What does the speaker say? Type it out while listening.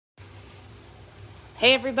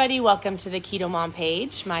Hey everybody, welcome to the KetoMom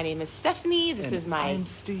page. My name is Stephanie. This is my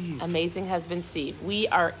amazing husband, Steve. We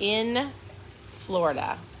are in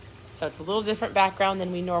Florida, so it's a little different background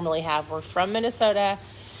than we normally have. We're from Minnesota.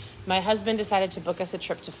 My husband decided to book us a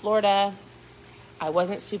trip to Florida. I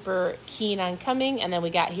wasn't super keen on coming, and then we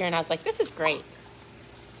got here and I was like, this is great.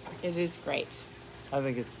 It is great. I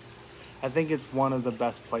think it's one of the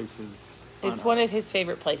best places. It's one of his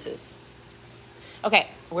favorite places. Okay,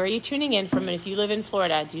 where are you tuning in from? And if you live in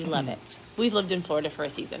Florida, do you love it? We've lived in Florida for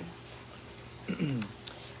a season.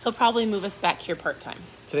 He'll probably move us back here part-time.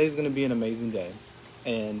 Today's going to be an amazing day,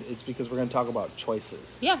 and it's because we're going to talk about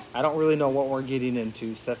choices. Yeah. I don't really know what we're getting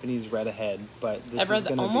into. Stephanie's read ahead, but this is going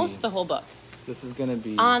to be... almost the whole book. This is going to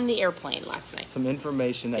be... on the airplane last night. Some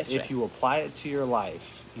information that if you apply it to your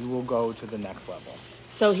life, you will go to the next level.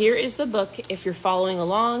 So here is the book. If you're following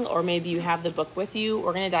along, or maybe you have the book with you,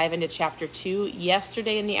 we're going to dive into chapter 2.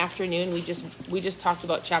 Yesterday in the afternoon, we just talked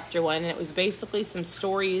about chapter 1, and it was basically some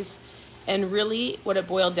stories. And really, what it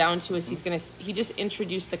boiled down to is he just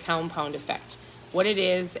introduced the compound effect, what it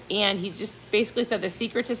is, and he just basically said the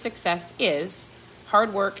secret to success is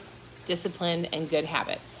hard work, discipline, and good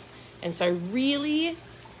habits. And so I really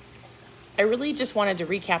just wanted to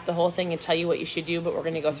recap the whole thing and tell you what you should do, but we're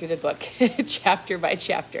going to go through the book chapter by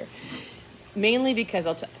chapter. Mainly because,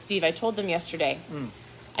 Steve, I told them yesterday,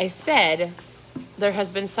 I said there has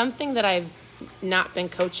been something that I've not been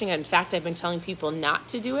coaching. In fact, I've been telling people not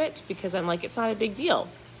to do it because I'm like, it's not a big deal.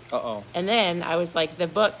 Uh-oh. And then I was like, the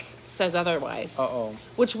book says otherwise. Uh-oh.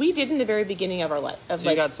 Which we did in the very beginning of our life. So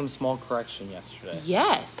you got some small correction yesterday.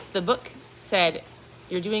 Yes. The book said,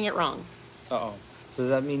 you're doing it wrong. Uh-oh. So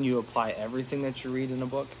does that mean you apply everything that you read in a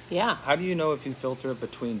book? Yeah. How do you know if you filter it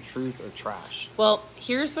between truth or trash? Well,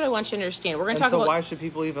 here's what I want you to understand. We're going to talk about... So why should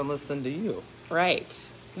people even listen to you?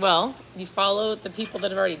 Right. Well, you follow the people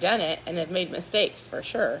that have already done it and have made mistakes, for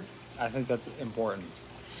sure. I think that's important.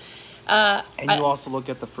 And you also look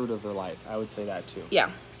at the fruit of their life. I would say that too. Yeah.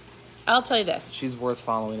 I'll tell you this. She's worth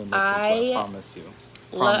following and listening to, I promise you.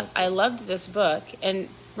 I loved this book. And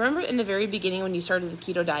remember in the very beginning when you started the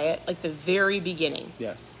keto diet, like the very beginning?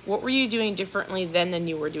 Yes. What were you doing differently then than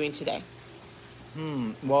you were doing today?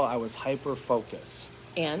 Well, I was hyper-focused.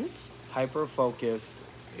 And? Hyper-focused,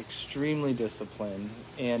 extremely disciplined,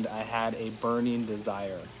 and I had a burning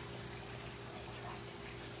desire.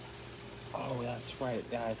 Oh, that's right.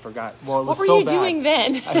 Yeah, I forgot. Well, it was so bad. What were you doing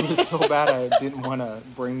then? It was so bad I didn't want to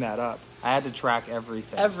bring that up. I had to track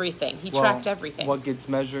everything. Everything. He tracked everything. What gets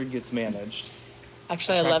measured gets managed.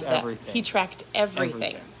 Actually, I love that. Everything. He tracked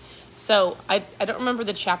everything. So I don't remember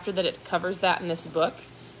the chapter that it covers that in this book,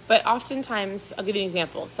 but oftentimes, I'll give you an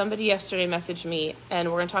example. Somebody yesterday messaged me, and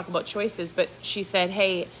we're going to talk about choices, but she said,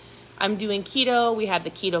 hey, I'm doing keto. We had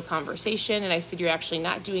the keto conversation, and I said, you're actually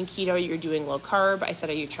not doing keto. You're doing low carb. I said,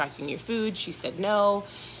 are you tracking your food? She said, no.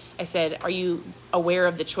 I said, are you aware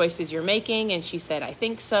of the choices you're making? And she said, I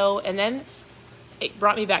think so. And then it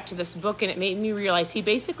brought me back to this book, and it made me realize he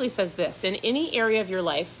basically says this: in any area of your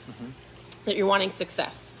life that you're wanting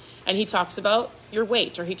success, and he talks about your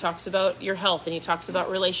weight, or he talks about your health, and he talks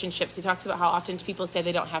about relationships. He talks about how often people say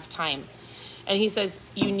they don't have time. And he says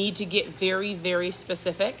you need to get very, very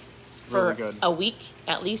specific for a week,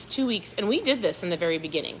 at least 2 weeks. And we did this in the very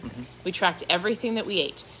beginning. We tracked everything that we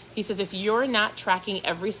ate. He says if you're not tracking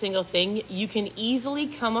every single thing, you can easily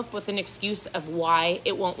come up with an excuse of why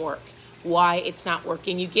it won't work, why it's not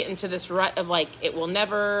working. You get into this rut of like, it will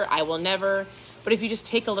never, I will never. But if you just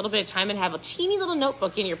take a little bit of time and have a teeny little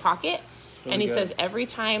notebook in your pocket, really and he says every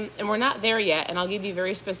time, and we're not there yet, and I'll give you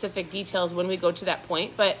very specific details when we go to that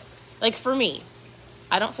point, but like for me,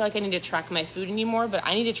 I don't feel like I need to track my food anymore, but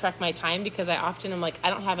I need to track my time because I often am like, I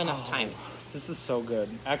don't have enough time. This is so good.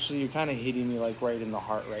 Actually, you're kind of hitting me like right in the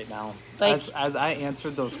heart right now. Like, as I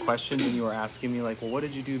answered those questions and you were asking me like, well, what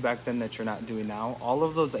did you do back then that you're not doing now? All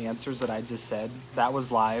of those answers that I just said, that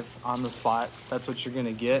was live on the spot. That's what you're going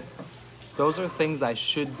to get. Those are things I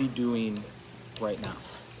should be doing right now.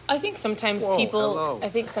 I think sometimes people... Hello. I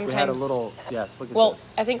think sometimes... We had a little... Yes, look at this. Well,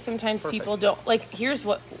 I think sometimes people don't... Like, here's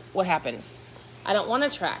what happens. I don't want to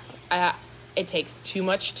track. It takes too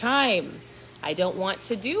much time. I don't want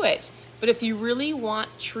to do it. But if you really want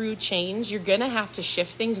true change, you're going to have to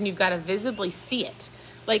shift things, and you've got to visibly see it.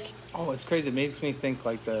 Like... Oh, it's crazy. It makes me think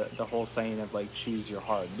like the whole saying of like, choose your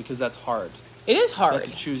hard, because that's hard. It is hard. You have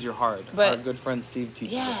to choose your hard. But, our good friend Steve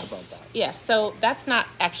teaches us about that. Yes, so that's not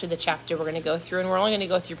actually the chapter we're going to go through, and we're only going to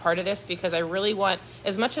go through part of this because I really want,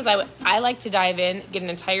 as much as I like to dive in, get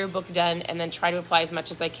an entire book done, and then try to apply as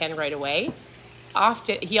much as I can right away.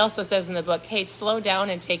 Often, he also says in the book, hey, slow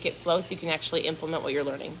down and take it slow so you can actually implement what you're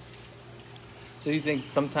learning. So you think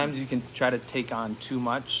sometimes you can try to take on too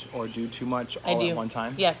much or do too much all at one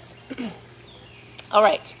time? Yes. All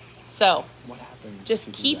right. So what happens?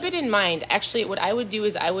 Just keep it in mind. Actually, what I would do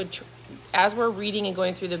is as we're reading and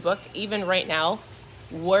going through the book, even right now,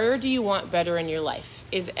 where do you want better in your life?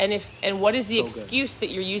 And what is the excuse that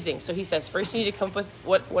you're using? So he says, first you need to come up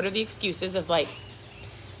with what are the excuses of like,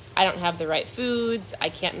 I don't have the right foods, I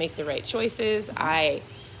can't make the right choices, I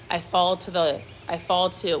fall to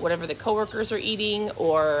whatever the coworkers are eating,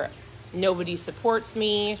 or nobody supports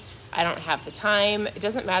me, I don't have the time. It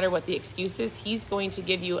doesn't matter what the excuse is. He's going to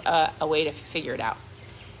give you a way to figure it out.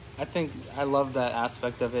 I love that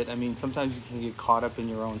aspect of it. I mean, sometimes you can get caught up in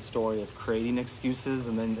your own story of creating excuses,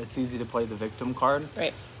 and then it's easy to play the victim card.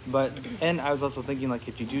 Right. And I was also thinking, like,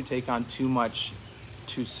 if you do take on too much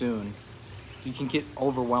too soon, you can get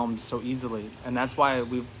overwhelmed so easily. And that's why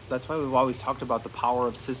we've always talked about the power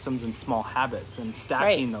of systems and small habits and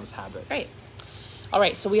stacking those habits. Right. All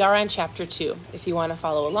right, so we are on chapter 2. If you want to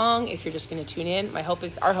follow along, if you're just going to tune in,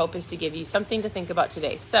 our hope is to give you something to think about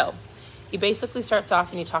today. So he basically starts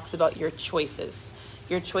off and he talks about your choices.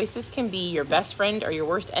 Your choices can be your best friend or your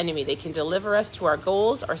worst enemy. They can deliver us to our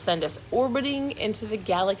goals or send us orbiting into the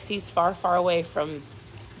galaxies far, far away from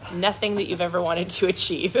nothing that you've ever wanted to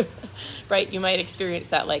achieve. Right? You might experience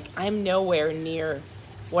that, like, I'm nowhere near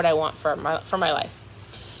what I want for my life.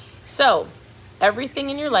 So everything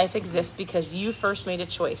in your life exists because you first made a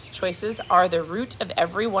choice. Choices are the root of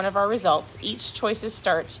every one of our results. Each choices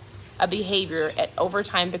start a behavior over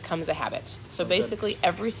time becomes a habit. So basically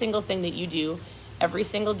every single thing that you do every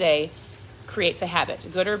single day creates a habit,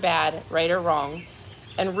 good or bad, right or wrong.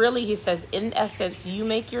 And really, he says, in essence, you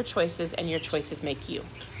make your choices and your choices make you.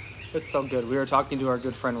 It's so good. We were talking to our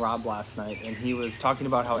good friend Rob last night, and he was talking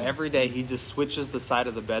about how every day he just switches the side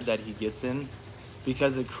of the bed that he gets in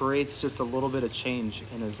because it creates just a little bit of change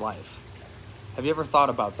in his life. Have you ever thought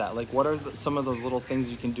about that? Like, what are some of those little things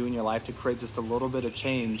you can do in your life to create just a little bit of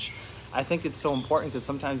change? I think it's so important because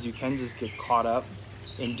sometimes you can just get caught up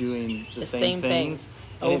in doing the same things.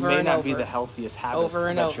 And it may not be the healthiest habits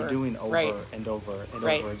that you're doing over and over and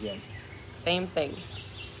over again. Same things.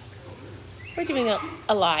 We're doing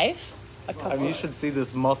a live. You should see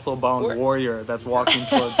this muscle-bound warrior that's walking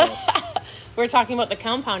towards us. We're talking about the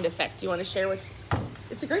compound effect. Do you want to share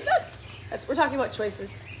it's a great book. We're talking about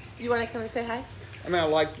choices. You want to come and say hi? I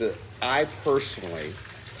mean, I personally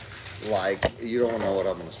you don't know what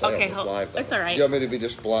I'm going to say on this live. That's all right. You want me to be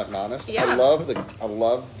just blunt and honest? Yeah. I love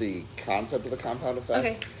the concept of the compound effect.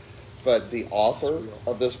 Okay. But the author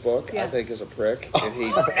of this book, I think, is a prick, and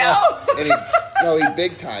he he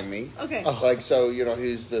big timed me. Okay. So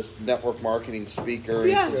he's this network marketing speaker.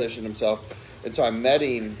 He's positioned himself, and so I met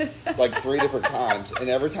him 3 different times, and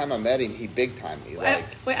every time I met him, he big timed me. I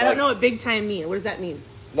don't know what big time means. What does that mean?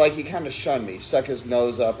 Like, he kind of shunned me, stuck his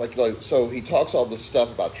nose up. So he talks all this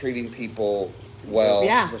stuff about treating people well.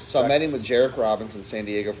 Yeah. So I met him with Jarek Robbins in San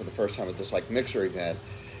Diego for the first time at this mixer event.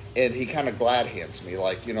 And he kind of glad hands me, oh,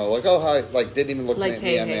 hi, didn't even look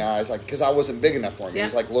me in the eyes, because I wasn't big enough for him. Yeah.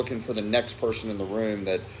 He was looking for the next person in the room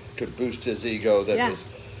that could boost his ego.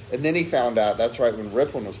 And then he found out, that's right, when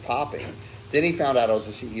Rippling was popping, then he found out I was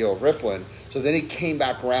the CEO of Rippling. So then he came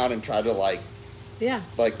back around and tried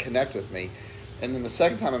to connect with me. And then the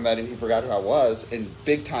second time I met him, he forgot who I was and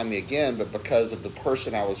big timed me again, but because of the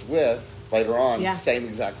person I was with later on, same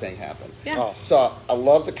exact thing happened. Yeah. Oh. So I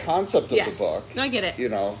love the concept of the book. No, I get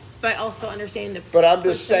it. But also understanding the But I'm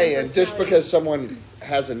just saying, just because someone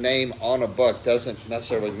has a name on a book doesn't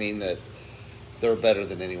necessarily mean that they're better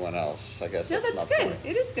than anyone else. I guess that's my point.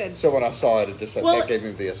 It is good. So when I saw it, that gave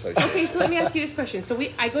me the association. Okay, so let me ask you this question. So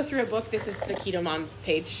I go through a book. This is the KetoMom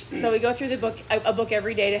page. So we go through a book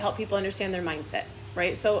every day to help people understand their mindset,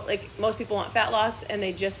 right? So most people want fat loss, and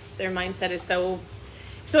their mindset is so.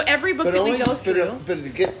 So every book that we go through. But to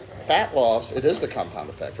get fat loss, it is the compound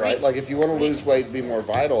effect, right? If you want to lose weight and be more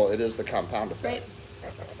vital, it is the compound effect.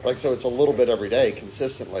 Right. So it's a little bit every day,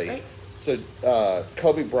 consistently. Right. So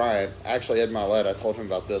Kobe Bryant, actually Ed Milet, I told him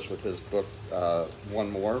about this with his book,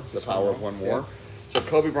 One More, The Power of One More. Yeah. So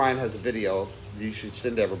Kobe Bryant has a video you should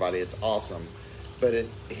send to everybody. It's awesome. But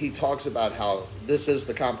he talks about how this is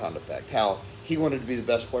the compound effect, how he wanted to be the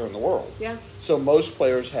best player in the world. Yeah. So most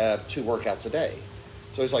players have 2 workouts a day.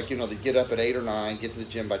 So he's they get up at 8 or 9, get to the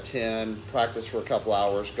gym by 10, practice for a couple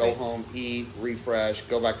hours, go home, eat, refresh,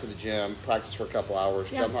 go back to the gym, practice for a couple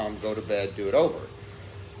hours, come home, go to bed, do it over.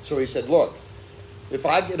 So he said, look, if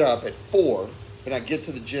I get up at 4 and I get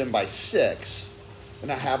to the gym by 6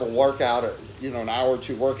 and I have a workout, an hour or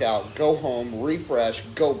 2 workout, go home, refresh,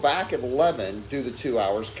 go back at 11, do the 2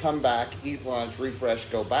 hours, come back, eat lunch, refresh,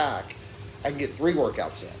 go back, I can get 3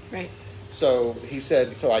 workouts in. Right. So he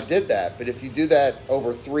said, so I did that. But if you do that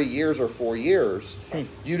over 3 years or 4 years,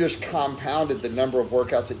 you just compounded the number of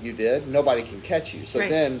workouts that you did. Nobody can catch you. So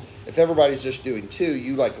then if everybody's just doing 2,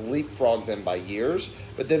 you like leapfrog them by years.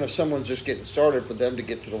 But then if someone's just getting started, for them to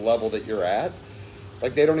get to the level that you're at,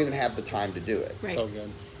 like they don't even have the time to do it. Right. So good.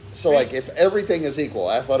 So like if everything is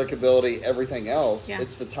equal, athletic ability, everything else,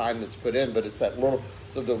 it's the time that's put in, but it's that little,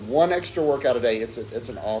 so the one extra workout a day, it's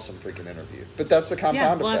an awesome freaking interview. But that's the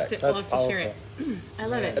compound effect. We'll have to share it. I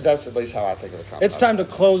love it. That's at least how I think of the compound. It's time to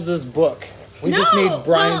close this book. We just need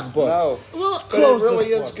Brian's book. No. Well, but it really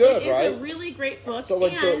is good, right? It's a really great book. So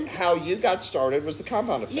like how you got started was the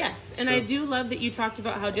compound effect. Yes, and I do love that you talked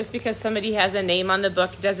about how just because somebody has a name on the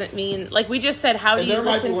book doesn't mean, like we just said, how do you listen to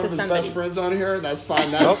somebody? There might be one of his best friends on here, and that's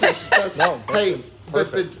fine.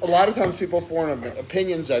 But a lot of times people form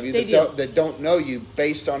opinions of you that don't know you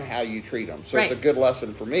based on how you treat them. So it's a good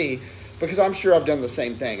lesson for me. Because I'm sure I've done the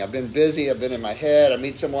same thing. I've been busy. I've been in my head. I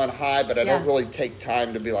meet someone, hi, but I don't really take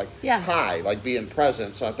time to be like, hi, like being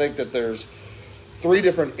present. So I think that there's 3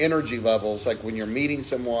 different energy levels. Like when you're meeting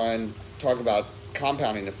someone, talk about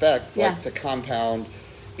compounding effect, like to compound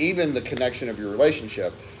even the connection of your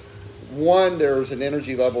relationship. One, there's an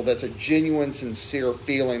energy level that's a genuine, sincere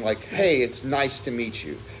feeling like, hey, it's nice to meet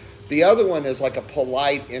you. The other one is like a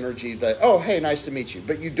polite energy that, oh, hey, nice to meet you.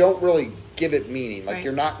 But you don't really give it meaning. Like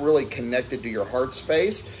you're not really connected to your heart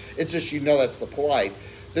space. It's just, that's the polite.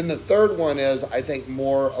 Then the third one is, I think,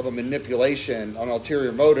 more of a manipulation, an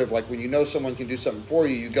ulterior motive. Like when you know someone can do something for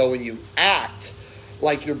you, you go and you act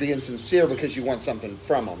like you're being sincere because you want something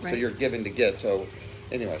from them. So you're giving to get. So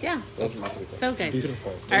anyway, that's my 3 things. So good. It's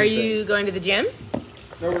beautiful. Are you going to the gym?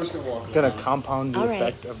 No, we're just going to walk. Going to compound the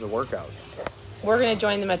effect of the workouts. We're going to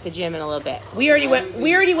join them at the gym in a little bit. We already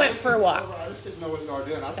went for a walk. I just didn't know what y'all were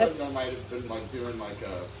doing. I thought y'all might have been like doing like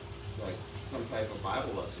some type of Bible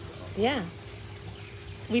lesson or something. Yeah.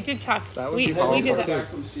 We did talk. That would we be did powerful that.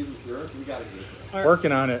 We got to get there.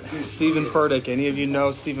 Working on it. Stephen Furtick. Any of you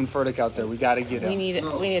know Stephen Furtick out there? We got to get him. We need to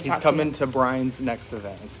talk He's coming to Brian's next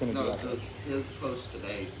event. It's going to be epic. His post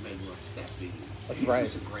today made me want to step these. That's right.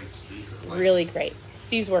 He's just a great speaker. Really great.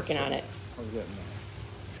 Steve's working on it. We're getting there.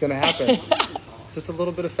 It's going to happen. Just a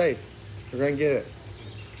little bit of faith. We're going to get it.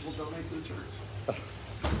 We'll donate to the church.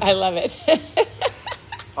 I love it.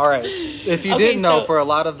 All right. If you didn't know, for a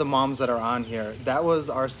lot of the moms that are on here, that was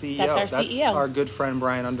our CEO. That's our CEO. Our good friend,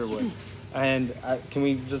 Brian Underwood. And can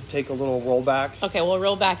we just take a little rollback? Okay, we'll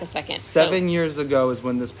roll back a second. 7 years ago is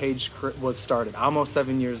when this page was started. Almost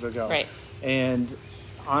 7 years ago. Right. And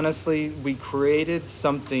honestly, we created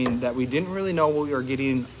something that we didn't really know what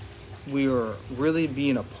we were really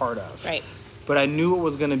being a part of. Right. But I knew it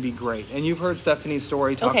was going to be great. And you've heard Stephanie's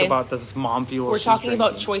story talk about this mom fuel. We're talking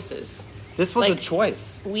about choices. This was a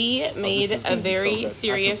choice. We made a very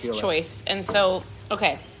serious choice. And so,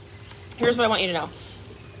 here's what I want you to know.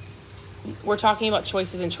 We're talking about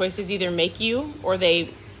choices, and choices either make you or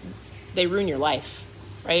they ruin your life,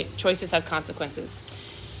 right? Choices have consequences.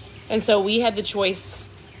 And so we had the choice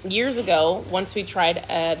years ago, once we tried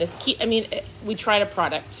we tried a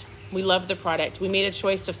product. We loved the product. We made a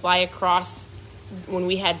choice to fly across when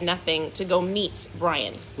we had nothing to go meet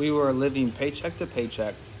Brian. We were living paycheck to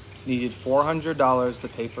paycheck, needed $400 to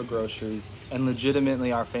pay for groceries, and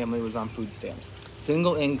legitimately our family was on food stamps.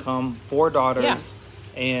 Single income, 4 daughters,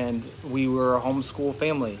 and we were a homeschool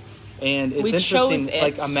family. And it's interesting,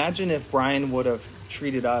 like imagine if Brian would have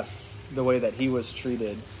treated us the way that he was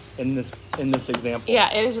treated in this example.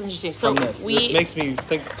 Yeah, it is interesting. So this makes me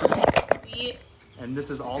think. And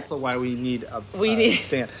this is also why we need a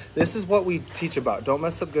stand. This is what we teach about. Don't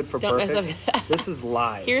mess up good for perfect. This is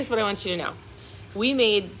live. Here's what I want you to know. We've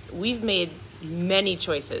made many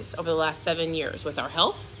choices over the last 7 years with our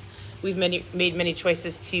health. We've made many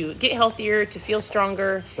choices to get healthier, to feel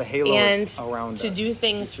stronger, the halo is around to us. Do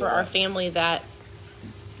things for our family that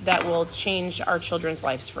will change our children's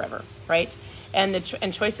lives forever, right? And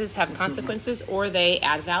choices have consequences or they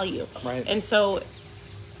add value. Right. And so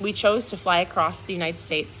we chose to fly across the United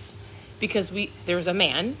States because there was a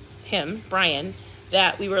man, him, Brian,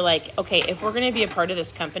 that we were like, okay, if we're going to be a part of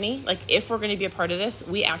this company, if we're going to be a part of this,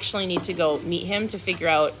 we actually need to go meet him to figure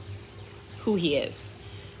out who he is.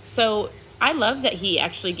 So I love that he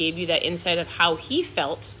actually gave you that insight of how he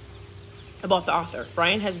felt about the author.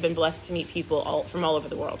 Brian has been blessed to meet people from all over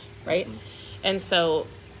the world, right? Mm-hmm. And so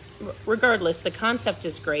regardless, the concept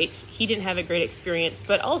is great. He didn't have a great experience,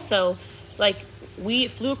 but also we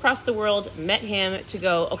flew across the world, met him to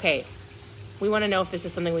go, okay, we want to know if this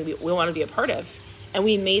is something we want to be a part of. And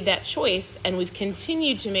we made that choice, and we've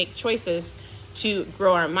continued to make choices to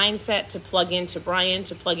grow our mindset, to plug into Brian,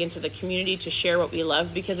 to plug into the community, to share what we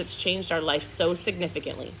love, because it's changed our life so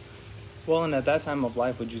significantly. Well, and at that time of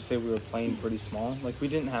life, would you say we were playing pretty small? Like, we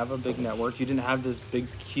didn't have a big network. You didn't have this big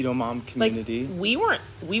KetoMom community. Like,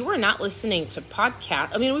 we were not listening to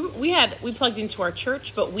podcasts. I mean, we plugged into our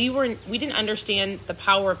church, but we didn't understand the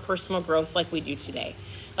power of personal growth like we do today.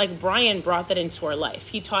 Like, Brian brought that into our life.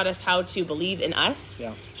 He taught us how to believe in us.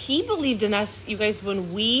 Yeah. He believed in us, you guys,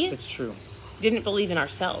 when we It's true. didn't believe in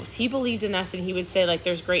ourselves. He believed in us, and he would say, like,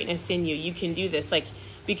 there's greatness in you. You can do this. Like,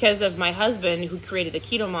 because of my husband who created the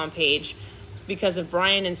KetoMom page, because of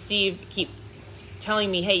Brian and Steve keep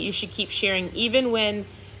telling me, hey, you should keep sharing, even when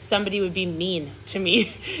somebody would be mean to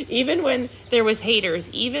me, even when there was haters,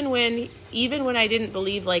 even when I didn't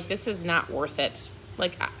believe, like, this is not worth it.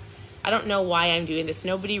 Like, I don't know why I'm doing this.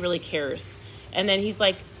 Nobody really cares. And then he's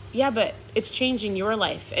like, yeah, but it's changing your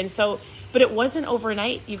life. And so, but it wasn't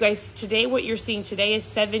overnight. You guys, today, what you're seeing today is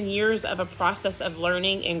 7 years of a process of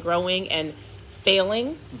learning and growing and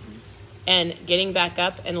failing and getting back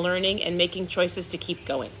up and learning and making choices to keep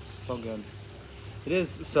going. So good. It is.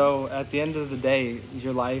 So at the end of the day,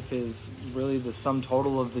 your life is really the sum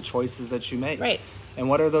total of the choices that you make. Right. And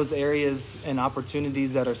what are those areas and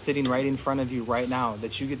opportunities that are sitting right in front of you right now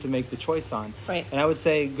that you get to make the choice on? Right. And I would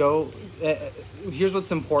say here's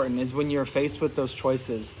what's important is when you're faced with those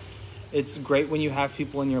choices, it's great when you have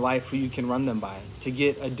people in your life who you can run them by, to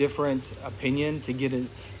get a different opinion, to get a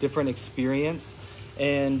different experience.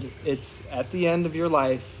 And it's at the end of your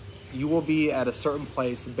life, you will be at a certain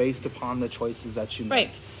place based upon the choices that you make.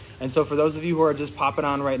 Right. And so for those of you who are just popping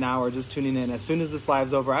on right now or just tuning in, as soon as this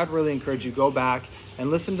live's over, I'd really encourage you go back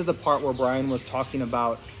and listen to the part where Brian was talking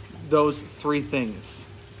about those 3 things.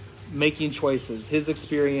 Making choices, his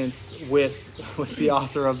experience with the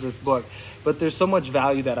author of this book. But there's so much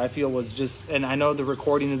value that I feel was just, and I know the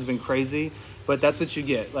recording has been crazy, but that's what you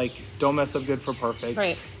get. Like, don't mess up good for perfect.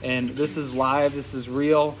 Right. And this is live, this is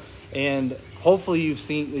real, and hopefully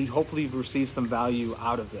you've received some value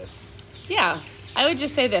out of this. Yeah. I would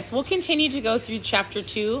just say this. We'll continue to go through chapter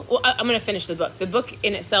 2. Well, I'm going to finish the book. The book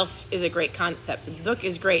in itself is a great concept. The book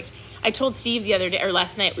is great. I told Steve the other day, or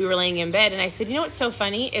last night, we were laying in bed, and I said, you know what's so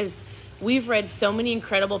funny is we've read so many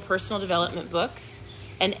incredible personal development books,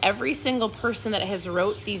 and every single person that has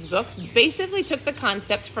wrote these books basically took the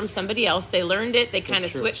concept from somebody else. They learned it. They kind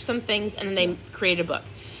of switched some things, and then they created a book.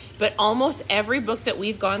 But almost every book that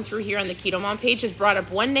we've gone through here on the KetoMom page has brought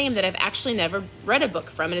up one name that I've actually never read a book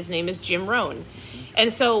from, and his name is Jim Rohn.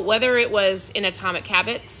 And so whether it was in Atomic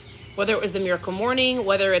Habits, whether it was The Miracle Morning,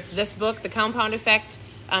 whether it's this book, The Compound Effect,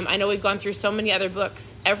 I know we've gone through so many other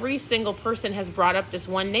books, every single person has brought up this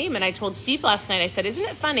one name. And I told Steve last night, I said, isn't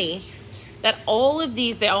it funny that all of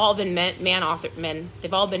these, they've all been men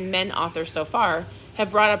authors so far,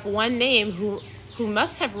 have brought up one name who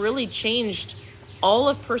must have really changed all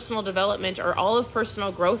of personal development or all of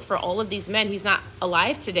personal growth for all of these men. He's not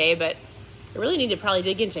alive today, but I really need to probably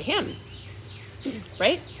dig into him.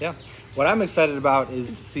 Right? Yeah. What I'm excited about is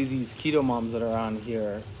to see these keto moms that are on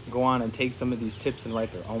here go on and take some of these tips and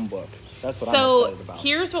write their own book. That's what I'm excited about. So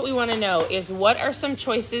here's what we want to know is what are some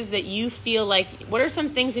choices that you feel like, what are some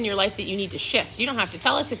things in your life that you need to shift? You don't have to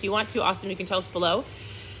tell us. If you want to, awesome, you can tell us below.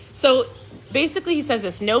 So basically he says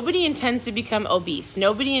this, nobody intends to become obese.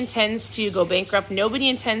 Nobody intends to go bankrupt. Nobody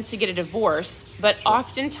intends to get a divorce. But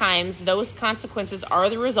oftentimes those consequences are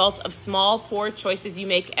the result of small, poor choices you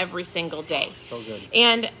make every single day. So good.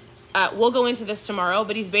 And we'll go into this tomorrow,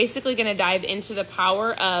 but he's basically going to dive into the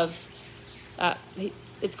power of,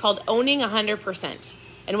 it's called owning 100%.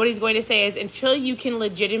 And what he's going to say is until you can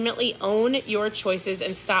legitimately own your choices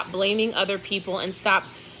and stop blaming other people and stop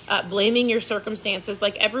blaming your circumstances,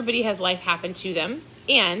 like everybody has life happen to them.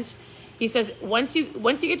 And he says, once you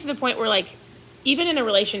get to the point where, like, even in a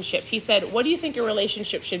relationship, he said, what do you think a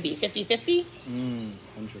relationship should be? 50-50?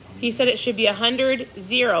 100. He said it should be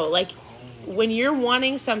 100-0. Like, when you're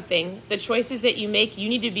wanting something, the choices that you make, you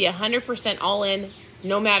need to be 100% all in,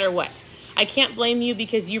 no matter what. I can't blame you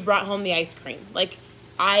because you brought home the ice cream. Like,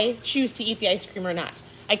 I choose to eat the ice cream or not.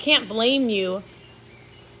 I can't blame you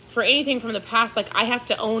for anything from the past. Like, I have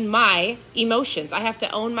to own my emotions. I have to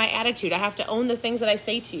own my attitude. I have to own the things that I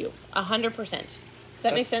say to you. 100%. Does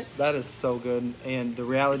that make sense? That is so good. And the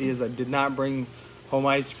reality is I did not bring home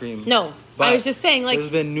ice cream. No, I was just saying, like, there's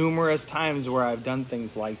been numerous times where I've done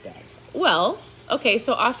things like that. Well, okay,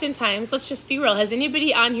 so oftentimes, let's just be real. Has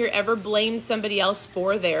anybody on here ever blamed somebody else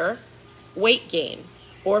for their weight gain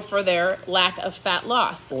or for their lack of fat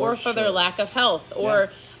loss or for their lack of health or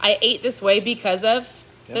I ate this way because of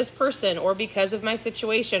this person or because of my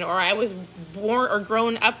situation or I was born or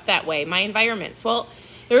grown up that way, my environments? Well,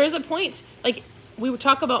 there is a point, like, we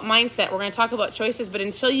talk about mindset, we're going to talk about choices, but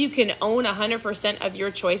until you can own 100% of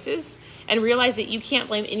your choices and realize that you can't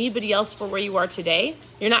blame anybody else for where you are today,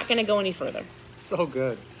 you're not going to go any further. So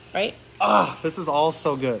good. Right? This is all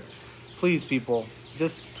so good. Please, people,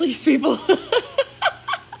 please, people.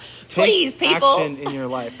 Please, people. Action in your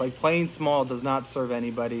life. Like, playing small does not serve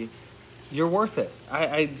anybody. You're worth it.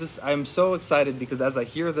 I'm so excited because as I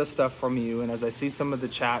hear this stuff from you and as I see some of the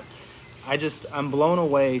chat, I'm blown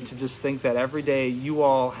away to just think that every day you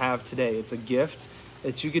all have today, it's a gift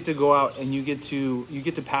that you get to go out and you get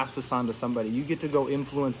to pass this on to somebody. You get to go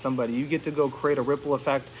influence somebody. You get to go create a ripple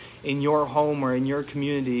effect in your home or in your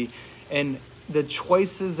community. And the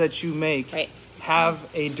choices that you make have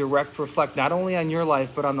a direct reflect not only on your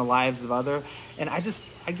life but on the lives of others. And I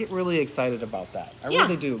get really excited about that. I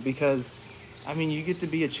really do, because I mean, you get to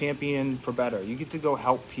be a champion for better. You get to go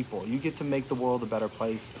help people. You get to make the world a better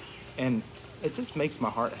place. And it just makes my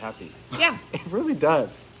heart happy. Yeah. It really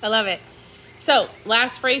does. I love it. So,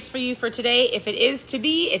 last phrase for you for today. If it is to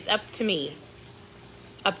be, it's up to me.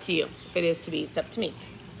 Up to you. If it is to be, it's up to me.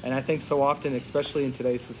 And I think so often, especially in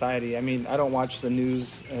today's society, I mean, I don't watch the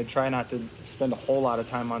news and I try not to spend a whole lot of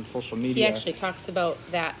time on social media. He actually talks about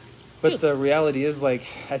that. But the reality is, like,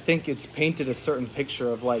 I think it's painted a certain picture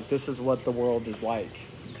of, like, this is what the world is like.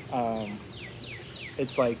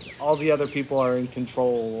 It's like all the other people are in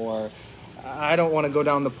control, or I don't want to go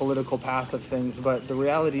down the political path of things, but the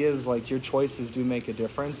reality is, like, your choices do make a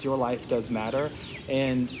difference. Your life does matter,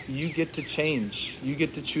 and you get to change. You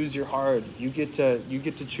get to choose your hard. You get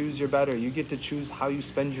to choose your better. You get to choose how you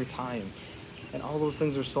spend your time. And all those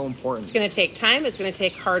things are so important. It's going to take time. It's going to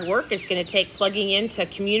take hard work. It's going to take plugging into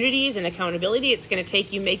communities and accountability. It's going to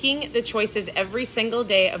take you making the choices every single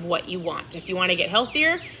day of what you want. If you want to get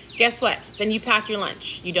healthier, guess what? Then you pack your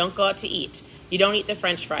lunch. You don't go out to eat. You don't eat the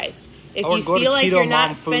French fries. If you feel like you're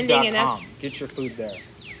not spending enough, get your food there.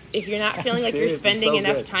 If you're not feeling like you're spending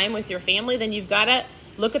enough time with your family, then you've got to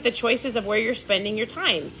look at the choices of where you're spending your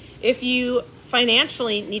time. If you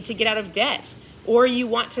financially need to get out of debt, or you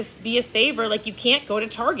want to be a saver, like, you can't go to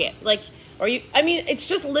Target, like, it's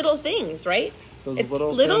just little things, right? Those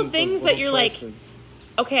little things that you're like,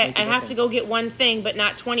 okay, I have to go get one thing, but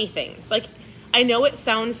not 20 things. Like, I know it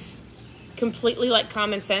sounds completely like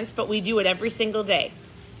common sense, but we do it every single day.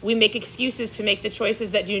 We make excuses to make the choices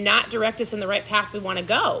that do not direct us in the right path we want to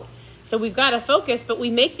go. So we've got to focus, but we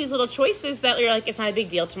make these little choices that you're like, it's not a big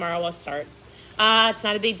deal. Tomorrow I'll start. It's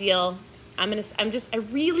not a big deal. I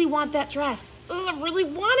really want that dress. I really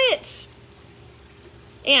want it.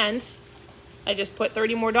 And I just put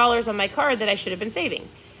 $30 more on my card that I should have been saving.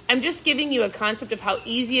 I'm just giving you a concept of how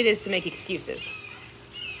easy it is to make excuses.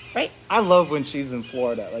 Right? I love when she's in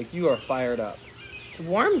Florida. Like, you are fired up. It's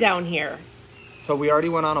warm down here. So we already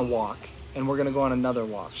went on a walk, and we're going to go on another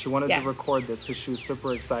walk. She wanted to record this because she was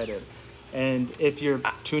super excited. And if you're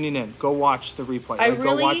tuning in, go watch the replay.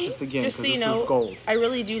 Go watch this again, because this is gold. I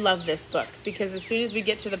really do love this book, because as soon as we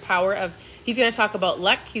get to the power of, he's going to talk about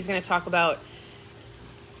luck. He's going to talk about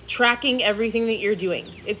tracking everything that you're doing.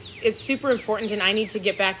 It's super important, and I need to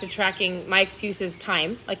get back to tracking. My excuse is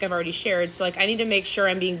time, like I've already shared. So, like, I need to make sure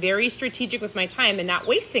I'm being very strategic with my time and not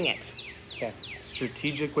wasting it. Okay,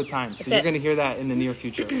 strategic with time. So you're going to hear that in the near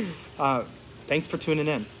future. Thanks for tuning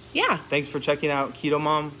in. Yeah. Thanks for checking out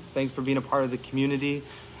KetoMom. Thanks for being a part of the community.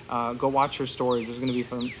 Go watch her stories. There's going to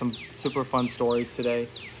be some super fun stories today.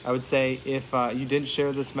 I would say if you didn't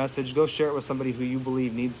share this message, go share it with somebody who you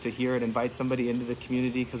believe needs to hear it. Invite somebody into the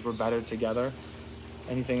community, because we're better together.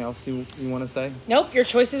 Anything else you want to say? Nope. Your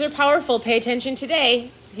choices are powerful. Pay attention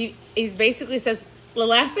today. He basically says, the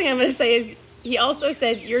last thing I'm going to say is, he also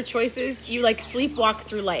said your choices, you like sleepwalk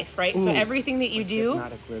through life, right? Ooh, so everything that you do,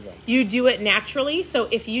 you do it naturally. So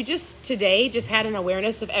if you just today just had an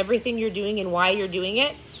awareness of everything you're doing and why you're doing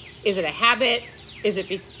it, is it a habit? Is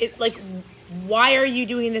it like, why are you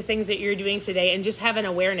doing the things that you're doing today? And just have an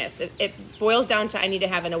awareness. It boils down to, I need to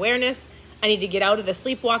have an awareness. I need to get out of the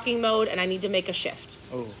sleepwalking mode, and I need to make a shift.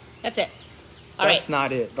 Oh, that's it. That's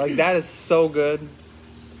not it. Like, that is so good.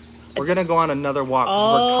 We're going to go on another walk.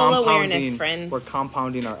 All awareness, friends. We're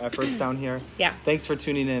compounding our efforts down here. Yeah. Thanks for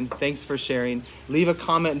tuning in. Thanks for sharing. Leave a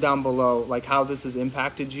comment down below, like, how this has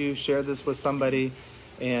impacted you. Share this with somebody.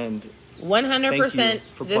 And 100%,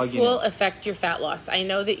 this will affect your fat loss. I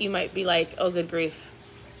know that you might be like, oh, good grief.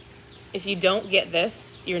 If you don't get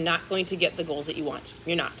this, you're not going to get the goals that you want.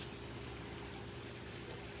 You're not.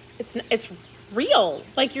 It's real.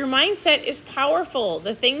 Like, your mindset is powerful.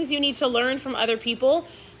 The things you need to learn from other people,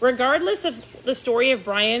 regardless of the story of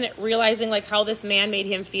Brian realizing like how this man made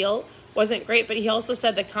him feel, wasn't great, but he also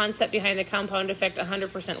said the concept behind the compound effect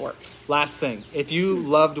 100% works. Last thing, if you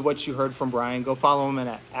loved what you heard from Brian, go follow him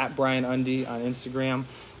at Brian Undy on Instagram.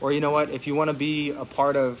 Or you know what, if you want to be a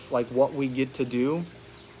part of like what we get to do,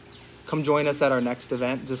 come join us at our next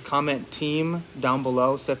event. Just comment team down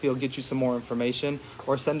below. Sephi will get you some more information,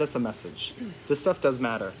 or send us a message. This stuff does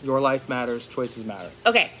matter. Your life matters. Choices matter.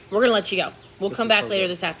 Okay, we're going to let you go. We'll come back later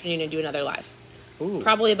this afternoon and do another live. Ooh.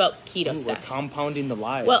 Probably about keto stuff. We're compounding the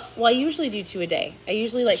lives. Well, I usually do 2 a day. I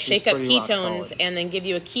usually like shake up ketones and then give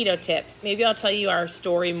you a keto tip. Maybe I'll tell you our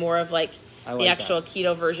story more of like the actual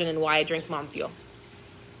keto version and why I drink Mom Fuel.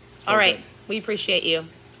 All right. Good. We appreciate you.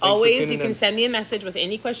 Always, you can send me a message with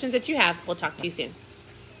any questions that you have. We'll talk to you soon.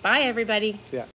 Bye, everybody. See ya.